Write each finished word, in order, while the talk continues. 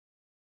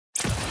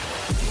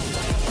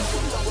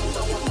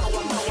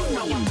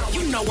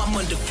know I'm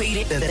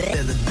undefeated.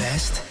 They're the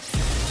best.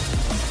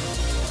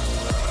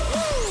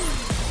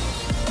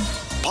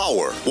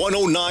 Power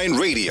 109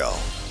 Radio.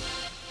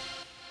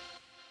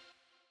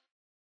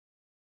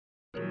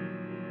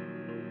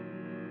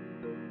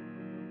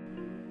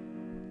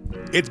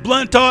 It's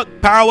Blunt Talk,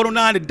 Power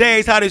 109,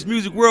 today's hottest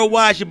music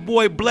worldwide. It's your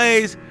boy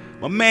Blaze,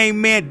 my main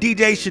man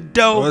DJ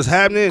Shadow. What's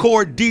happening?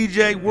 Core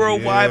DJ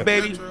worldwide,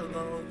 baby.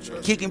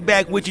 Kicking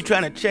back with you,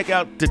 trying to check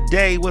out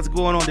today. What's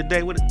going on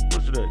today? What's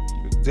today?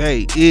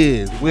 Today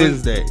is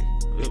Wednesday.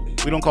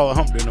 We don't call it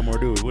hump day no more,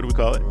 do we? What do we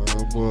call it?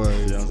 Oh boy,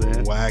 You know what I'm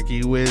saying?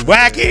 Wacky Wednesday.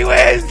 Wacky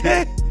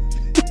Wednesday.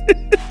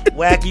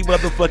 Wacky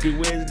motherfucking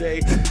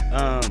Wednesday.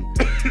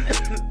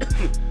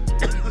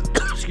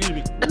 Excuse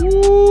me.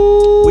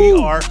 Ooh, We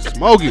are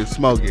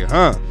smoking,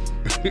 huh?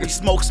 we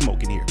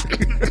smoking here.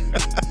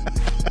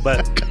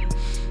 But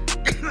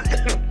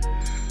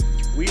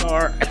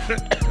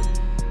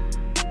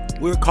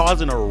we're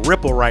causing a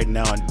ripple right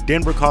now in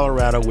Denver,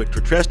 Colorado with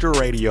Terrestrial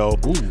Radio.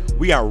 Ooh.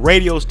 We got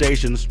radio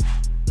stations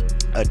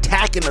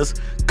attacking us,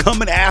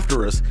 coming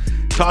after us,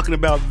 talking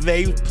about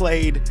they've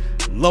played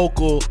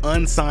local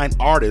unsigned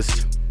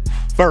artists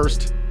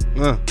first.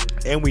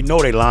 And we know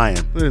they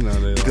lying.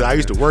 Because I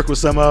used to work with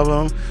some of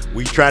them.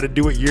 We tried to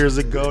do it years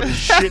ago. This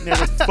shit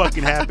never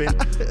fucking happened.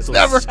 So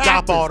Never stop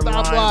happened. all the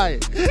Stop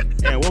lying. lying.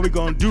 And what we're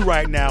going to do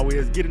right now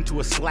is get into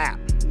a slap.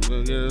 We're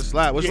gonna get a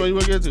slap. Which Yeah. one you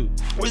want to get to?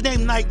 His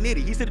name Nike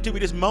Nitty. He said it to me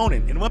this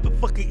morning. And what the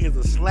fuck is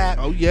a slap?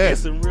 Oh, yeah.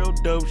 It's some real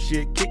dope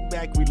shit. Kick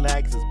back,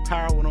 relax. It's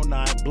Power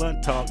 109,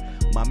 Blunt Talk.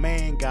 My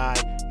main guy,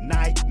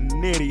 Nike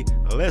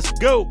Nitty. Let's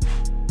go.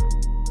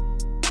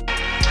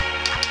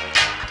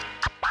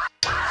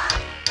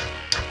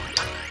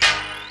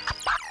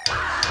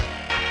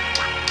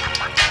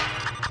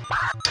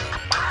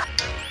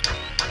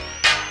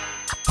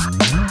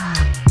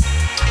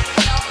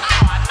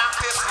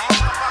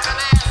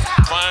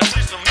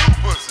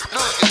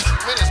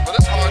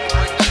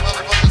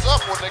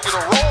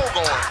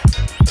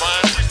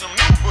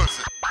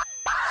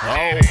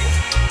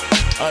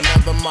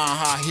 Another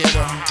Maha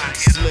hitter,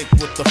 slick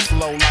with the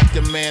flow like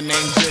the man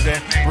named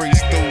Jigger.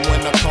 Breeze through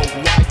in a coat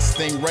white,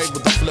 Stingray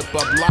with the flip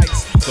up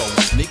lights. Gold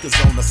sneakers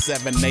on the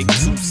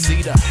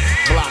 782-seater.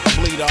 Block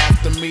bleeder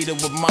off the meter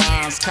with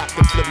mines. Cop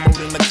the flip mode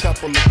in a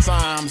couple of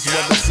times.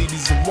 Whether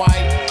CDs are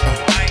white,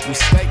 we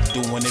stay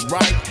doing it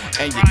right.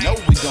 And you know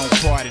we gon'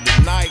 party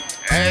tonight.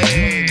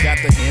 Hey, got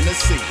the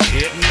Hennessy,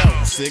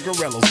 Hypno,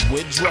 cigarillos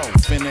with Dro.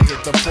 Finna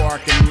hit the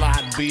parking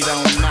lot, beat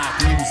on knock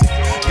music.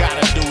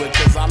 Gotta do it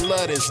cause I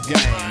love this game.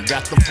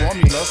 Got the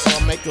formula, so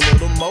I make a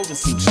little more than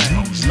some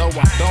change. No,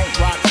 I don't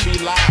rock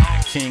Feli,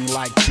 king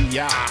like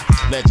T.I.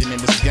 Legend in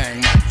this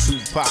game like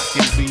Tupac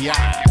and B.I.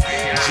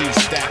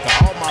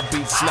 G-Stacker, all my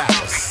beat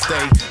slappers.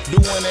 Stay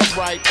doing it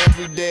right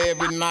every day,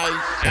 every night.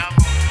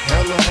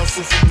 Hella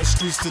hustle from the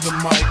streets to the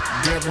mic.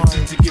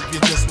 Guaranteed to give you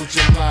just what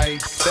you like.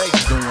 Stay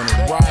doing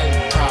it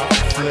right. Pop,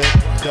 flip,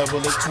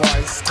 double it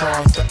twice.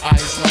 Cross the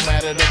ice, no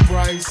matter the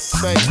price.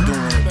 Stay doing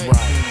it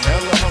right.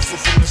 Hella hustle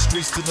from the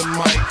streets to the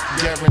mic.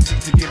 Guaranteed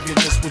to give you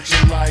just what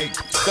you like.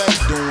 Stay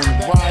doing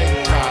it right.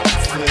 Pop,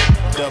 flip,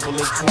 double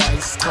it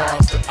twice.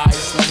 Cross the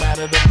ice, no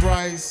matter the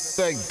price.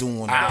 Stay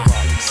doing it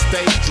right.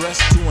 Stay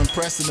dressed to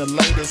impress the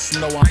latest.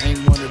 No, I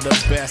ain't one of the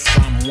best.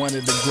 I'm one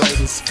of the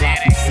greatest. Fly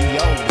from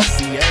CO to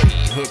CA.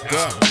 Hook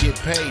up, get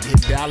paid,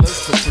 hit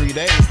Dallas for 3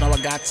 days. Now I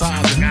got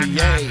time to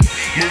VA.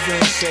 Moving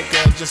and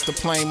shaker, just a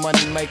plain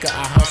money maker.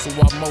 I hustle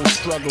while most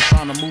struggle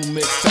trying to move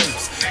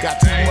mixtapes. Got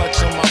too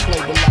much on my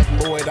plate, but like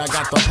Lloyd, I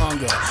got the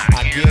hunger.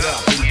 I get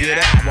up and get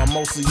out while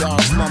most of y'all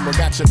slumber.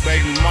 Got your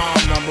baby mom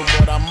number,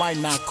 but I might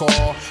not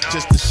call.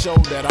 Just to show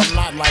that I'm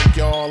not like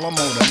y'all, I'm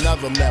on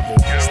another level.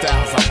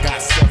 Styles, I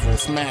got several,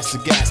 smash the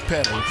gas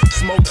pedal.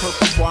 Smoke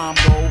purple, wine,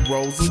 gold,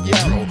 rose, and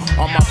yellow.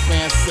 All my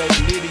fans say,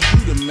 Liddy,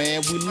 you the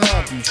man, we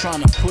love you.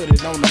 Trying to put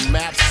it on the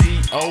map,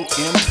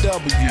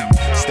 COMW.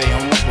 Stay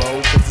on the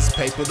road, cause it's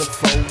paper to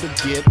fold to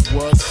get.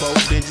 Was 4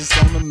 digits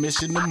on a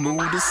mission to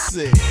move to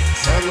 6.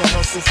 Hella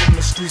hustle from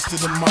the streets to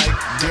the mic.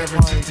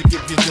 Guaranteed to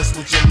give you just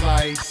what you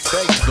like.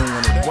 Stay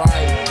doing it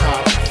right.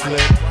 Pop,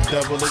 flip,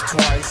 double it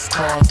twice.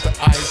 Cross the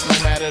ice,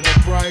 no matter the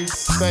price.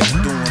 Stay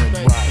doing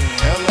it right.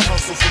 Hella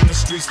hustle from the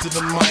streets to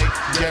the mic.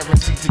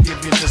 Guaranteed to give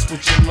you just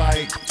what you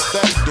like.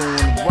 Stay doing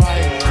it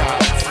right.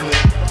 Pop,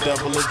 flip,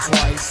 double it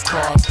twice.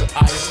 Cross the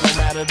ice, no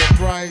matter the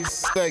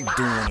price. Stay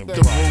doing it right.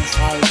 The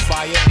roof on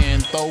fire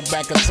and throw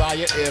back a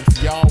tire.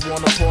 If y'all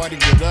wanna party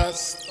with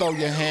us, throw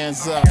your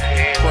hands up.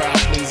 Crowd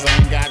please, I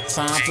ain't got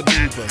time for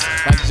divas.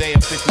 Like Jay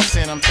or 50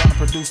 Cent, I'm trying to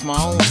produce my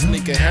own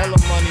sneaker. Hella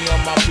money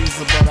on my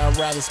visa, but I'd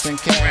rather spend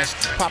cash.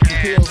 Popping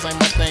pills ain't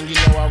my thing, you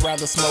know I'd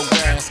rather smoke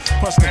grass.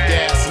 Punch the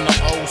gas in the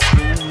old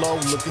school, low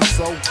looking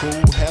so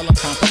cool. Hella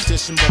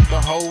competition, but the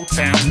whole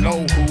town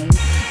know who.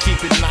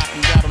 Keep it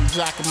knocking, got them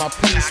jocking my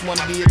piece. One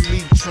of the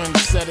elite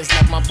trendsetters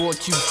like my boy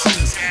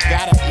QT's.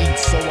 Gotta eat,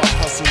 so I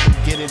hustle to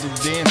get it and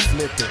then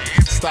flip it.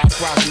 Stop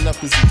rising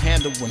up as he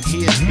handle when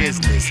his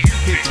business.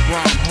 Hit the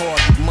grind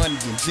hard with money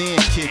and then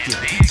kick it.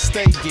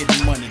 Stay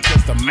getting money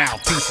cause the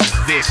mouthpiece is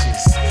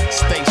vicious.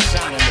 Stay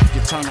shining if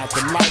you're turn out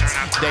the lights.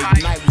 Day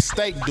to night, we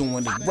stay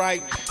doing it right.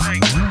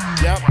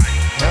 Yep.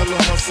 Hella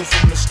hustle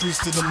from the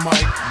streets to the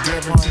mic.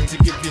 Guaranteed to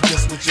give you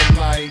just what you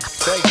like.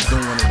 Stay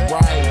doing it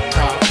right.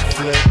 Pop,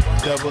 flip,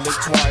 double it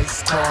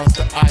twice. Cars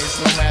to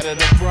ice, no matter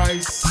the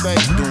price. Stay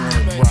doing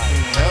it right.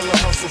 Hella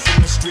hustle from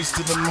the streets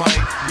to the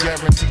mic.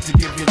 Guaranteed to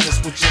give you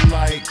just what you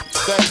like.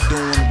 Stay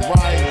doing it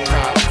right.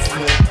 Pop,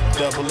 flip,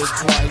 double it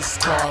twice.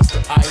 Cars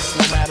to ice,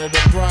 no matter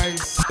the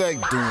price.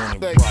 Stay doing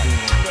it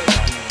right.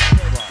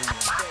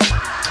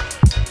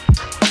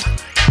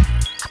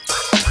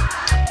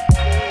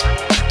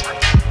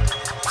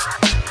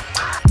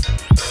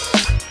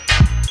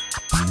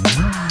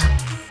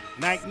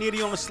 Nike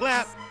Nitty on the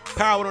slap,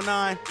 Power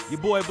 109, your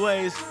boy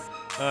Blaze,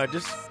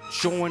 just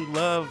showing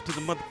love to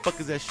the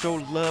motherfuckers that show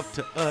love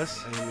to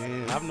us.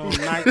 Amen. I've known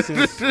Nike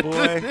since,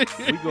 boy,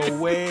 we go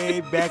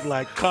way back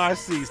like car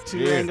seats,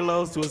 two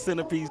Angelos to a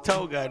centerpiece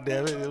toe,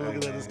 goddammit. We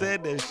can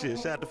understand that shit.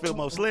 Shout out to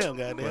Philmo Slim,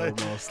 goddammit.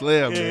 Philmo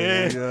Slim,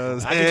 man. You know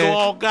what I'm I saying? can go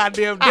all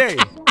goddamn day.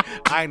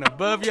 I ain't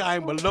above you, I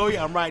ain't below you,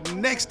 I'm right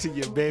next to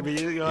you, baby.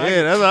 You know,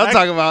 That's what I'm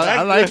talking about.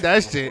 I like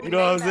that shit. You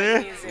know what I'm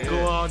saying? Go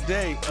all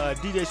day.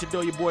 DJ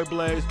Shadow, your boy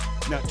Blaze.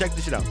 Now, check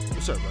this shit out.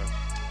 What's up,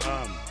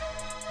 bro?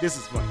 This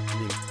is funny. I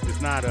mean,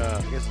 it's not,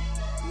 I guess,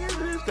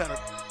 it is kind of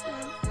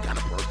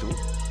personal.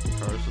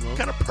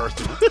 Kind of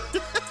personal.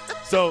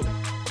 So,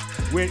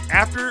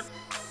 after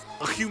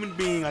a human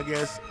being, I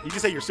guess, you can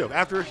say yourself,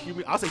 after a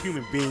human, I'll say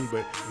human being,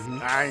 but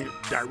I ain't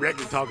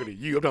directly talking to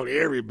you. I'm talking to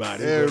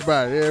everybody.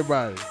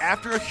 Everybody.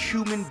 After a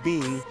human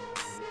being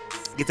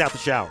gets out the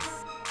shower,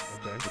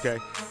 okay,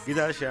 gets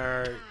out of the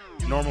shower,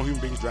 normal human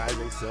beings dries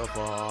themselves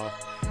off,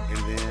 and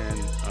then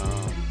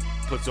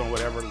puts on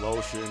whatever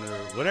lotion or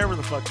whatever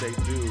the fuck they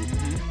do,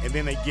 and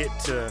then they get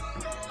to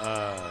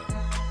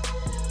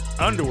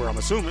underwear, I'm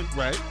assuming.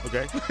 Right.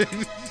 Okay.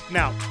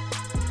 Now,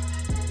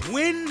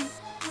 when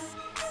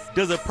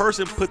does a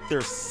person put their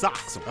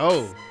socks on?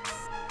 Oh.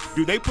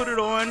 Do they put it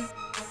on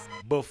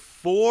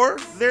before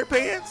their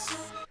pants?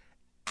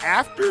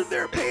 After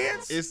their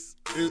pants?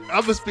 I'm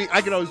gonna speak.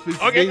 I can always speak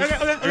for me. I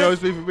can always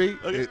speak for me.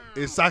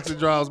 It's socks and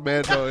drawers,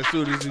 man. So as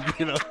soon as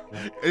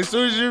as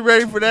soon as you're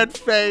ready for that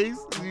phase,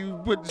 you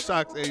put the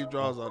socks and your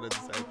drawers on at the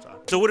same time.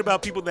 So what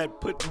about people that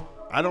put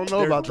I don't know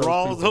their about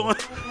drawers those on?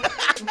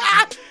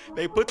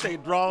 They put their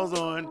drawers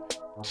on,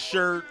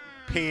 shirt,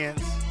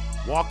 pants,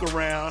 walk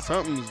around.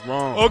 Something's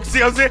wrong. Oh,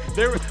 see what I'm saying?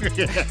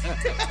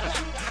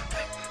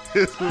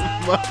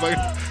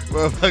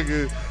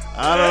 Motherfucker,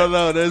 I don't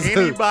know. There's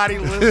anybody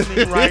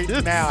listening right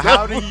now,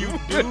 how do you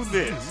do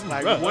this?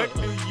 Like, what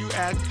do you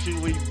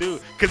actually do?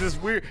 Because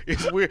it's weird.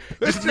 It's weird.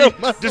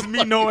 Just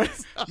me knowing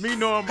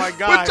my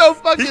guy. Put your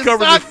fucking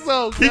socks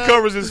on. He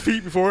covers his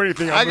feet before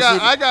anything. I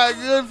got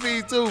good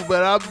feet too,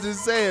 but I'm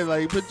just saying,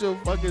 like, put your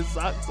fucking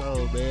socks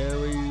on, man.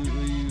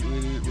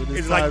 When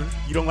it's like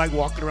you don't like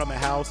walking around the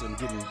house and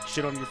getting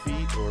shit on your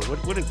feet, or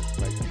what is it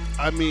like?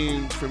 I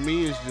mean, for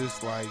me, it's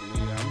just like,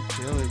 man, I'm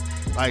chilling.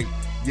 Like,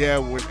 yeah,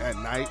 when at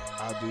night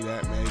I'll do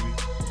that, maybe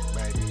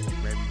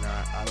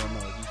not. I don't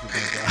know.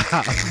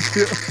 Just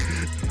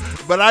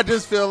depends. But I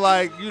just feel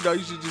like, you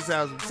should just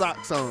have some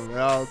socks on at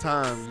all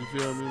times. You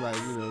feel me? Like,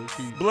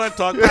 keep Blunt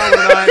Talk, Power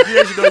 109,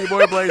 yes, your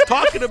boy Blaze,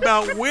 talking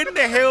about when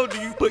the hell do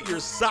you put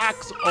your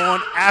socks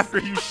on after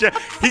you shower?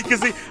 He's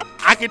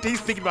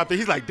thinking about this.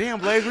 He's like, damn,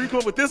 Blaze, where you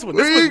going with this one?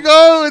 Where you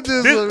going with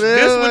this one, man?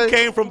 This one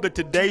came from the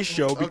Today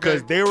Show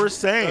because they were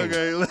saying,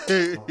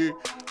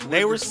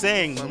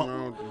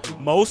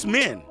 most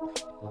men,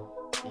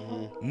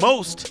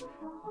 most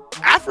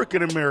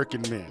African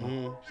American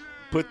men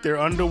put their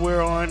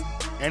underwear on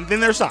and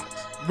then their socks.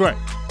 Right.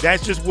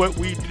 That's just what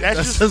we.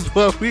 That's just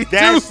what we do,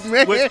 man.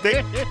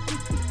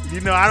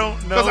 I don't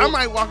know. Because I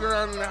might walk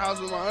around in the house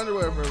with my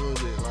underwear for a little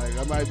bit. Like,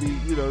 I might be,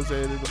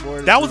 saying in the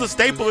morning. That was a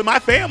staple in my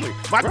family.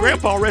 My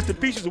grandpa, rest in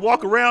peace, used to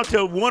walk around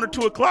till 1 or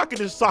 2 o'clock in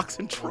his socks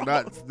and drawers.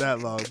 Not that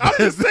long. I'm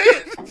just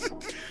saying.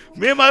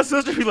 Me and my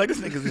sister be like, this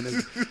nigga's in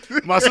this.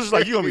 My sister's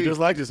like, you gonna be just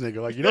like this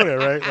nigga. Like, you know that,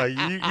 right? Like,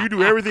 you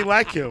do everything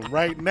like him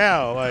right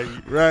now. Like,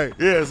 right.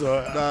 Yeah,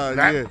 so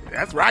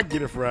that's where I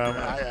get it from.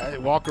 I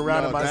walk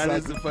around in my socks. That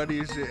is the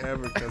funniest shit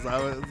ever. Because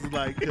I was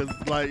like,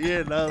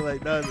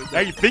 no. Now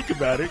you think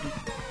about it.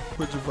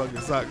 Put your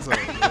fucking socks on,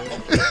 man.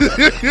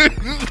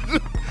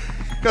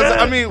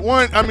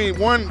 Because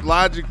one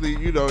logically,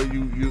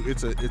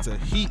 it's a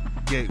heat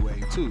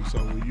gateway too. So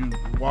when you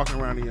walking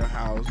around in your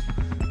house,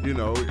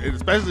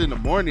 especially in the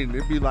morning,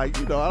 it'd be like,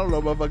 I don't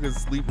know, motherfuckers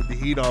sleep with the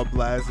heat on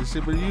blast and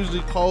shit. But it's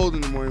usually cold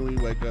in the morning when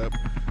you wake up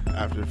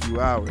after a few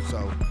hours.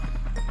 So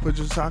put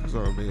your socks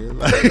on, man.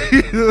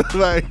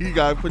 Like you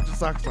gotta put your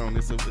socks on.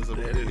 It's the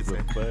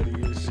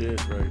funniest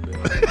shit right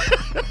now.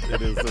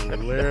 It is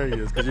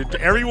hilarious because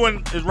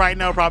everyone is right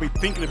now probably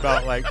thinking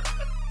about, like,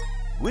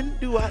 when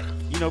do I,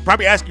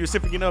 probably asking your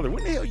significant other,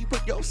 when the hell you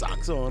put your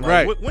socks on?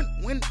 Like, right.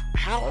 When,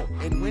 how,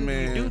 and when do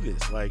you do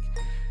this? Like,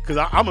 because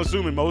I'm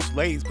assuming most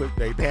ladies put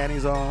their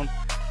panties on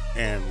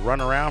and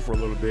run around for a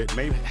little bit,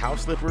 maybe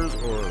house slippers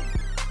or.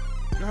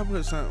 I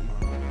put something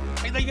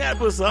on. You gotta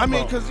put something. I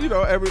mean, on.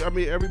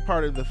 because every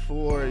part of the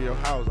floor of your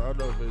house. I don't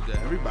know if it's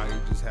that everybody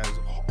just has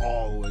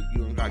all like you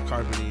don't got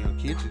carpet in your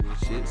kitchen and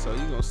shit. So you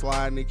gonna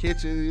slide in the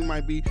kitchen. You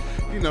might be,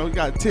 you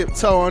got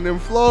tiptoe on them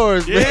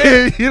floors,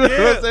 man. You know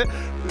what I'm saying?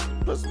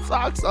 Put some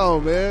socks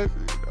on, man.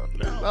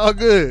 It's all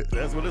good.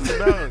 That's what it's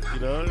about.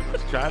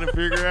 Just trying to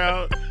figure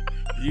out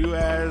you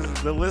as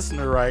the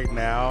listener right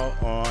now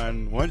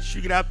on once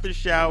you get out the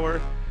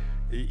shower.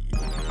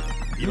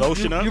 You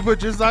lotion up. You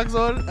put your socks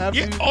on after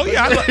Yeah. you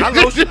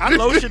I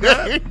lotion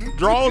up,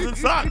 drawers and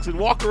socks, and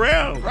walk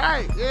around.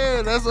 Right,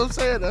 yeah, that's what I'm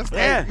saying. That's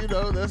like,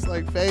 that's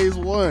like phase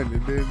one,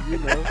 and then you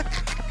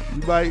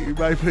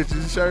might put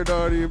your shirt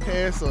on and your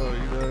pants on. You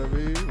know what I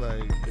mean?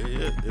 Like,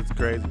 it's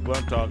crazy.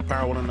 Blunt Talk,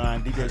 Power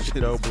 109, DJ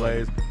Shadow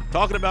Blaze,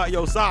 talking about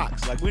your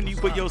socks. Like, when do you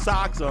put your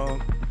socks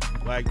on?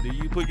 Like, do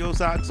you put your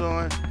socks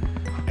on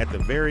at the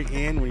very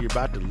end when you're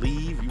about to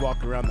leave? You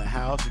walk around the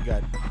house,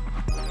 I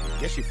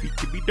guess your feet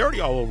could be dirty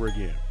all over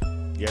again.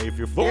 Yeah, if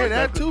you're floor. Yeah,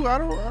 that too. I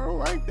don't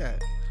like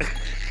that.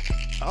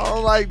 I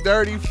don't like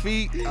dirty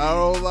feet. I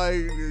don't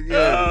like.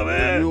 Yeah, oh,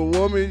 man. If you're a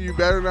woman, you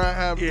better not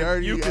have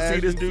dirty. You can see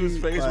this dude's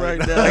feet. face Like,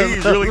 right now.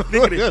 He's really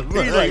thinking it.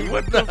 He's like,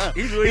 what the?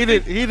 He's really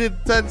he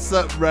didn't touch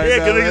something right now.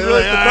 Yeah, because he's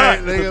really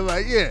nigga,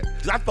 like, yeah.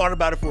 I thought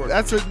about it for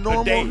That's a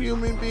normal day.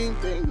 human being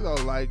thing, though.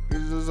 Like,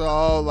 it's just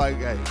all like,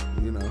 hey,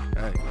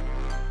 hey.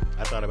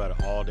 I thought about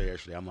it all day,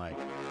 actually. I'm like,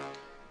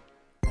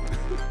 I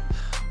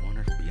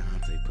wonder if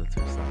Beyonce puts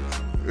her socks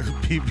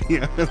on.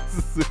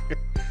 Beyonce.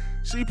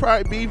 She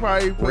probably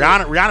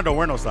Rihanna don't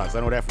wear no socks. I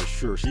know that for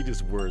sure. She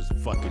just wears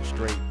fucking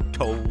straight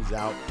toes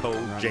out, toes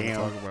jam.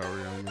 Talk about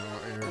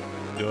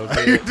Rihanna. You know what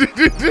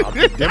I'm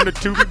saying? Them the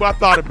two people I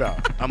thought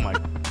about. I'm like,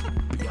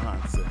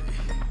 Beyonce.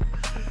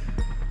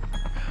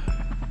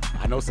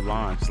 I know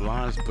Solange.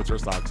 Solange puts her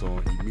socks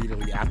on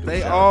immediately after They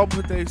the shower. all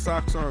put their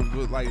socks on,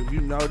 but like if you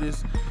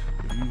notice,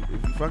 if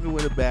you fucking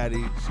with a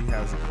baddie, she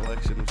has a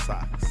collection of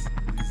socks.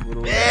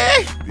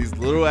 These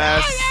little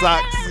ass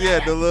socks.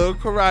 Yeah, the little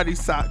karate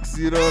socks.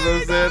 You know what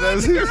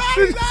I'm saying?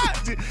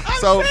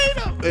 So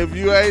if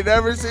you ain't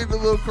never seen the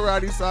little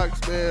karate socks,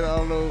 man, I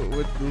don't know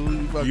who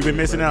you fucking You've been with,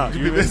 missing man. out.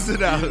 You've been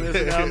missing out. You've been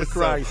missing out on the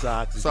karate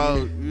socks.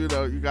 So you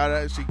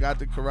got she got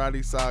the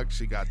karate socks.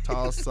 She got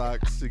tall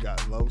socks. She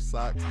got low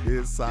socks.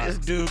 Mid socks.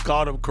 This dude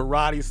called them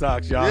karate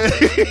socks, y'all.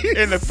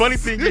 And the funny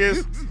thing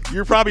is,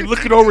 you're probably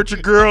looking over at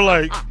your girl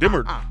like, them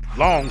are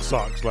long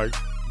socks. Like,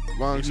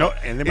 Long no, shot.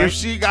 and If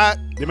she got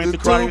they the make the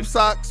karate- tube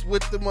socks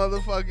with the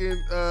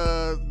motherfucking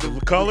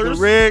the colors,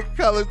 the red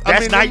colors,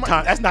 that's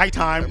nighttime. That's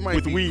nighttime that might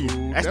with be weed.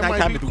 cool. That's That might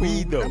nighttime be with cool.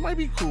 weed, though. That might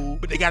be cool.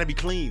 But they gotta be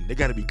clean. They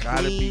gotta be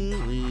clean.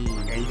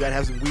 And you gotta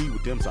have some weed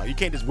with them socks. You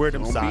can't just wear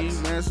them Don't socks.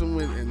 be messing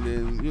with, and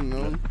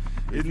then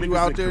if Niggas you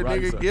out say there, karate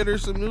nigga, socks. get her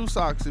some new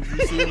socks. If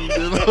you see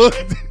them,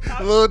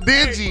 a little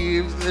dingy.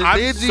 If I'm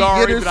dingy,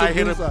 sorry get her that I some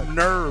hit new a socks.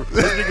 nerve.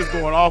 This nigga's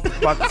going off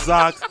about the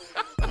socks.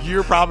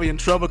 You're probably in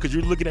trouble because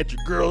you're looking at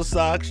your girl's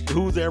socks.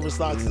 Who's ever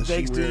socks Man, is she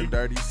next to wearing you.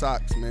 dirty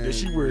socks, man. Yeah,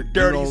 she wear You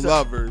dirty don't socks.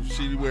 love her if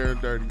she wearing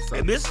dirty socks.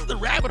 And this is the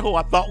rabbit hole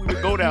I thought we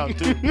would go down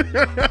to.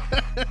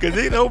 Because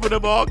they open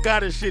up all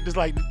kind of shit just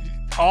like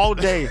all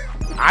day.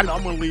 I know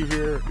I'm going to leave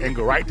here and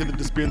go right to the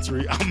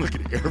dispensary. I'm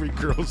looking at every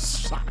girl's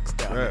socks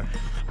down there.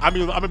 I'm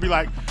gonna be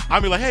like,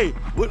 hey,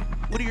 what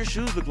do your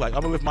shoes look like?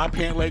 I'm gonna lift my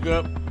pant leg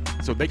up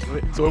so they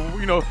can, so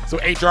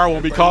HR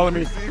won't be calling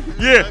me.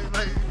 Yeah,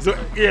 so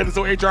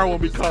HR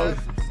won't be calling.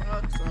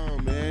 Socks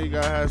on, man. You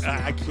gotta have some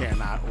I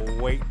cannot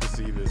wait to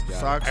see this guy.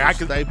 socks I and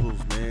staples,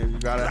 man. You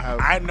gotta have.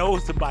 I know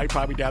somebody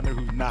probably down there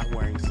who's not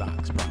wearing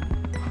socks, probably.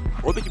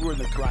 Or they could be wearing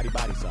the karate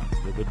body socks,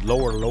 the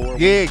lower ones.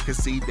 Yeah, cause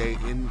see, they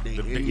in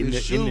the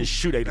shoe. In the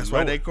shoe, they That's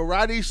lower. why they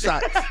karate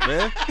socks,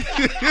 man.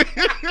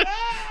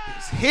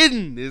 It's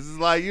hidden. It's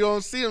like you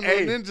don't see them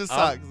in ninja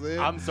socks, man.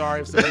 I'm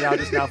sorry if some of y'all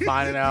just now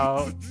finding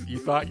out you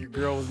thought your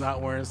girl was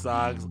not wearing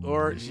socks,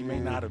 or she may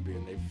not have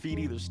been. Their feet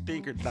either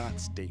stink or not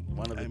stink.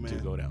 One of the two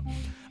go down.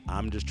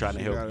 I'm just trying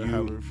to help gotta you.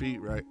 have her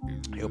feet right.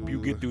 Help you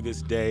get through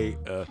this day.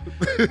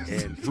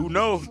 And who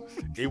knows,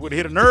 it would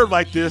hit a nerve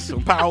like this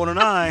on Power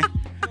 109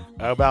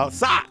 about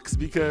socks,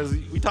 because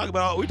we talk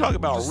about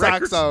records.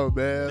 Socks on,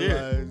 man.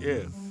 Yeah,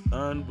 yeah.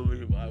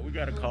 Unbelievable. We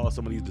got to call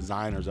some of these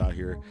designers out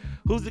here.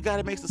 Who's the guy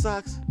that makes the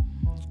socks?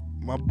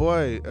 My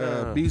boy,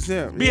 B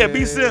Simp. Yeah,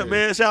 B Simp,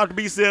 man. Shout out to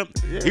B Simp.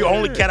 Yeah. He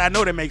only cat I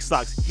know that makes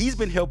socks. He's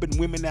been helping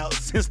women out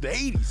since the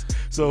 80s.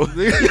 So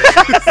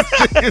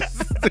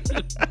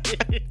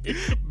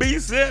B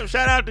Simp,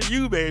 shout out to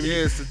you, baby.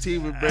 Yeah,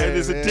 Sativa, baby. And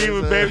it's a team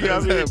of baby. I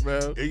mean, bro.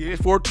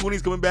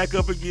 420's coming back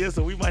up again,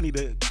 so we might need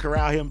to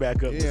corral him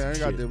back up. with Yeah, I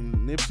some got shit.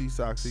 them Nipsey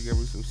socks. He gave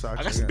me some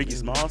socks. I got some Biggie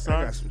Small socks.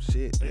 I got some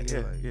shit.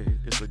 Yeah,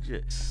 it's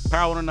legit.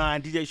 Power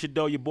 109, DJ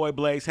Shadow, your boy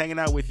Blaze, hanging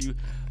out with you.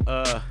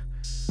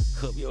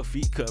 Hope your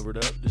feet covered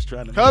up. Just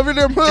trying to Cover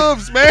them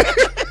hooves, man.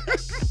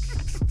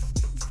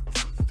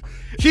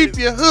 Keep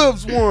your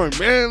hooves warm,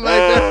 man. Like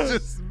that's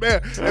just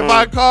man. If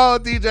I call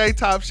DJ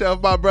Top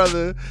Shelf, my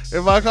brother,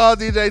 if I call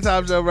DJ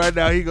Top Shelf right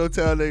now, he gonna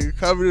tell nigga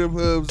cover them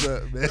hooves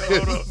up, man.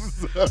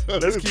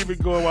 Let's keep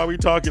it going while we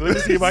talking. Let me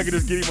see if I can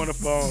just get him on the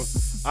phone.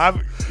 I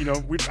know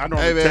I'm Hey,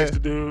 gonna man. text the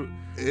dude.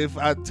 if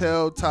I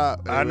tell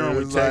Top, I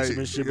normally it's text like, him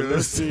and shit, you but know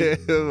let's what I'm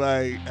see. saying?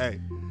 Like, hey,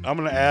 I'm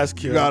gonna ask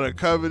him. you gotta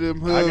cover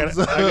them I hooves.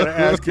 gotta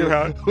ask him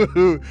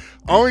how.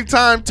 Only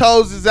time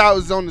toes is out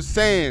is on the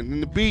sand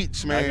in the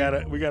beach,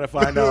 man. We gotta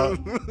find out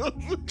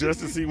just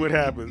to see what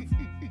happens.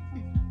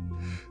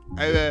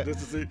 Hey, man. Just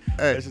to see.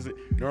 Hey. Just to see.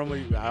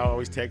 Normally, I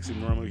always text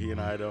him. Normally, he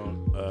and I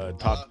don't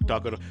talk.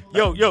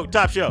 Yo,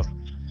 Top Shelf.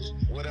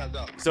 What up,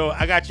 though? So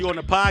I got you on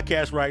the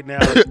podcast right now,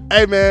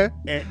 Hey, man.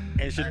 and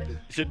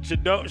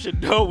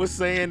Shado was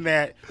saying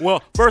that.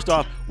 Well, first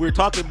off, we were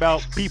talking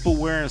about people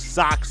wearing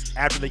socks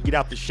after they get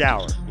out the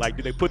shower. Like,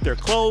 do they put their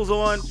clothes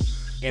on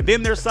and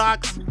then their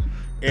socks?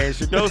 And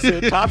Shado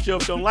said Top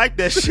Shelf don't like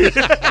that shit.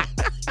 No,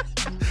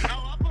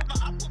 I put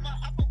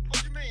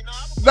what you mean? No,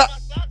 I put No. my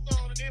socks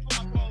on and then put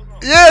my clothes on.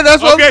 Yeah,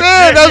 that's what Okay, I'm saying.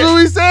 yeah, That's yeah, what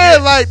we said.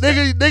 yeah. Like,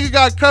 nigga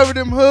got cover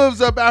them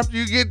hooves up after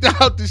you get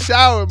out the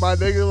shower, my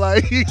nigga.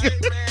 Like, Hey, man,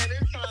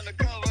 it's trying to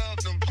cover up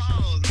them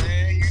paws,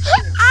 man. You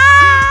tripping.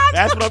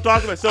 That's what I'm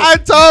talking about. So I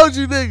told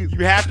you, nigga.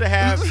 you have to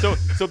have so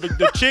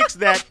the chicks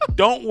that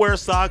don't wear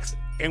socks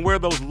and wear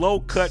those low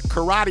cut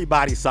karate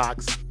body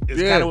socks is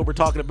Yeah. kind of what we're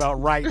talking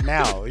about right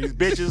now. These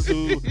bitches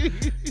who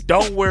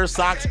don't wear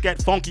socks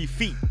get funky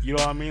feet. You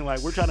know what I mean? Like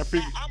we're trying to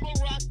figure. I'm gonna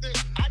rock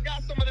this. I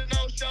got some of the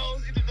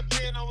no-shows. It just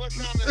depends on what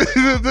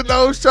kind of... The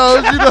nose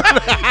shows, you know.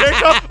 There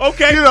you go.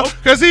 Okay. You know,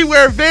 because he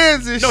wear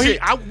Vans and No, shit.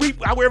 I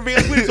wear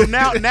Vans with it. So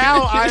now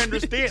I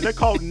understand. They're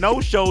called no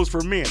shows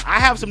for men. I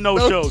have some no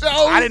shows.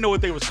 No-shows? I didn't know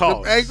what they was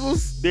called. Them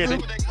ankles. Yeah, They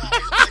call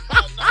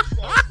no-shows,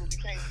 but you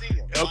can't see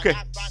them. So Okay. I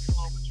got socks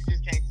on, but you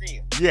just can't see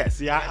them. yeah.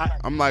 See, I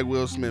I'm like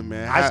Will Smith,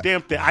 man.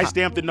 stamped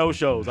the no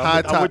shows. high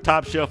I'm top. with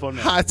Top Shelf on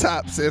that. High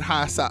tops and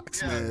high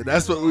socks, man.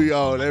 That's what we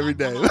own every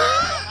day.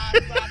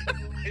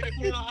 It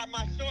depends on how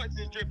my shorts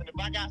is dripping. If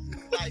I got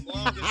some like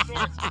longer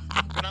shorts,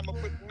 then I'm gonna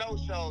put the no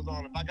shows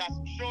on. If I got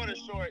some shorter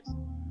shorts,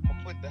 I'm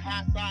gonna put the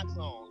high socks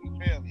on. You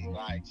feel me?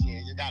 Like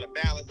shit, you gotta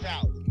balance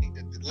out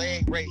the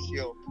leg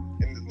ratio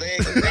and the leg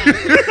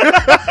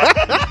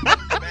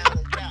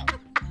balance out.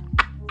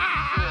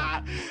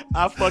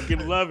 I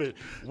fucking love it.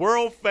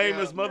 World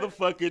famous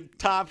motherfucking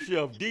Top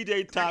Shelf,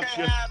 DJ Top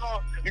Shelf.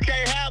 You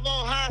can't have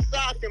on high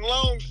socks and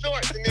long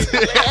shorts and then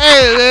your legs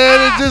Hey,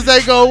 man, it just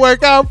ain't gonna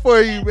work out for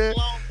you, man.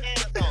 long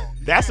pants on.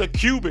 That's a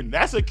Cuban.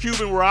 That's a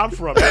Cuban where I'm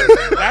from.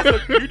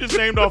 You just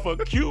named off a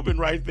Cuban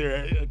right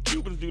there.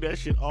 Cubans do that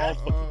shit all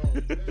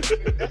fucking. That's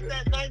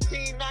that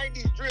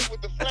 1990s drip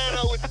with the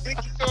flannel, with the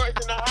Dickie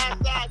shorts and the high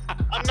socks.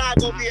 I'm not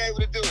gonna be able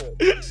to do it.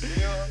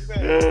 You know what I'm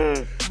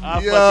saying? I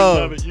Yo.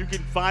 fucking love it. You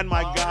can find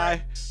my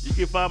guy. You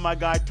can find my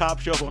guy Top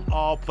Shelf on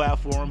all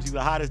platforms. He's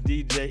the hottest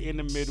DJ in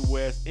the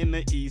Midwest, in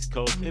the East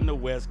Coast, in the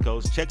West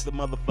Coast. Check the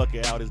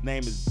motherfucker out. His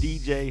name is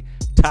DJ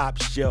Top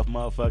Shelf,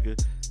 motherfucker.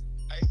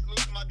 Hey, salute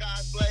to my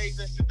guys Blaze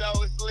and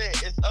Shado. It's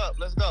lit. It's up.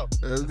 Let's go.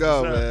 Let's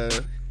go, What's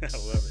man. I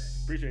love it.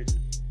 Appreciate you.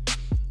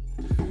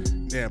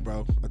 Yeah,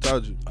 bro. I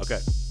told you. Okay.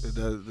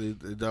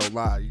 It don't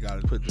lie. You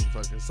gotta put them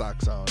fucking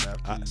socks on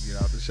after you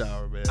get out the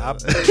shower, man.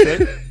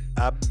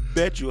 I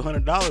bet you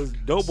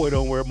 $100 Doughboy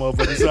don't wear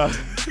motherfucking socks.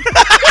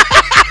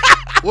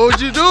 What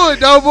would you do it,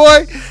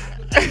 Doughboy?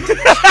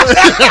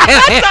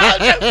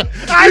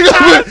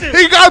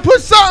 He gotta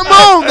put something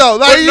on though.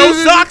 Like But no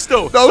socks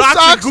though. No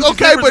socks. and Gucci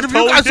Okay, slippers but is if you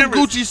got totally some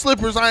different. Gucci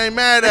slippers, I ain't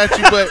mad at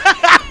you.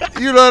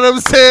 But you know what I'm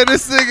saying?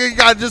 This nigga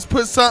got to just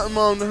put something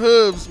on the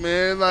hooves,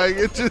 man. Like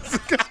it just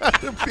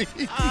gotta be.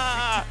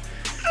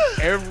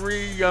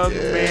 Every young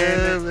Yeah,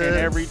 man man. and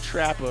every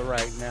trapper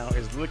right now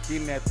is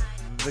looking at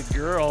the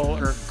girl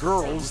or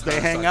girls they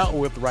hang out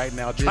with right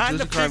now, trying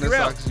to Just kind of figure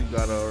out. socks you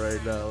got on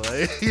right now.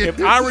 Like, If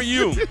I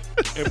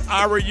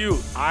were you,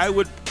 I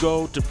would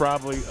go to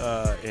probably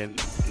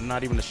and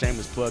not even a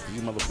shameless plug because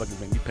you motherfuckers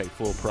man, you pay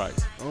full price.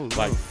 Oh, no.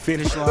 Like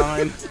Finish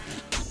Line,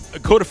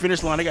 go to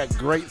Finish Line. They got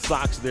great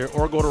socks there,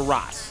 or go to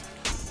Ross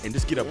and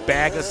just get a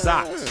bag of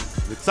socks.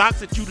 The socks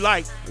that you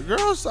like. The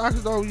girls'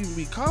 socks don't even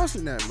be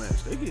costing that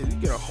much. You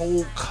get a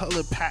whole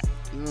color pack.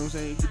 You know what I'm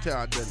saying? You can tell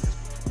I've done this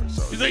before.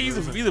 So,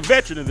 He's a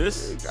veteran of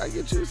this. gotta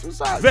get you some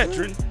socks.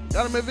 Veteran. Man.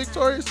 Got them at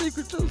Victoria's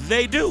Secret too.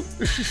 They do.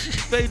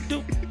 They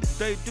do.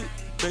 They do.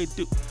 They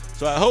do.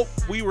 So I hope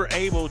we were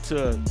able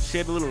to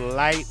shed a little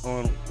light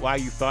on why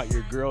you thought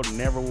your girl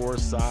never wore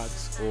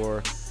socks or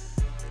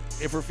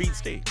if her feet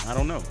stink. I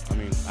don't know. I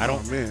mean, I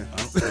don't. Oh, man.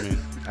 I mean,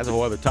 that's a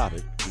whole other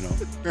topic. You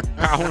know.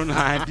 Power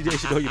 109, DJ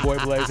Shado, your boy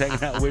Blaze,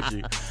 hanging out with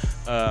you.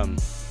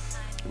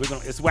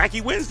 It's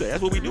Wacky Wednesday.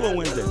 That's what we do on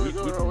Wednesday. We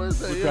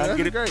try to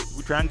get it. Great.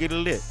 We try and get it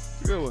lit.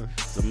 Good one.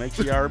 So make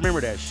sure y'all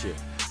remember that shit.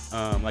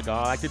 Like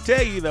I like to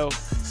tell you though,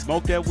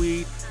 smoke that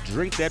weed,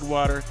 drink that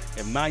water,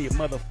 and mind your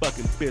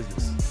motherfucking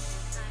business.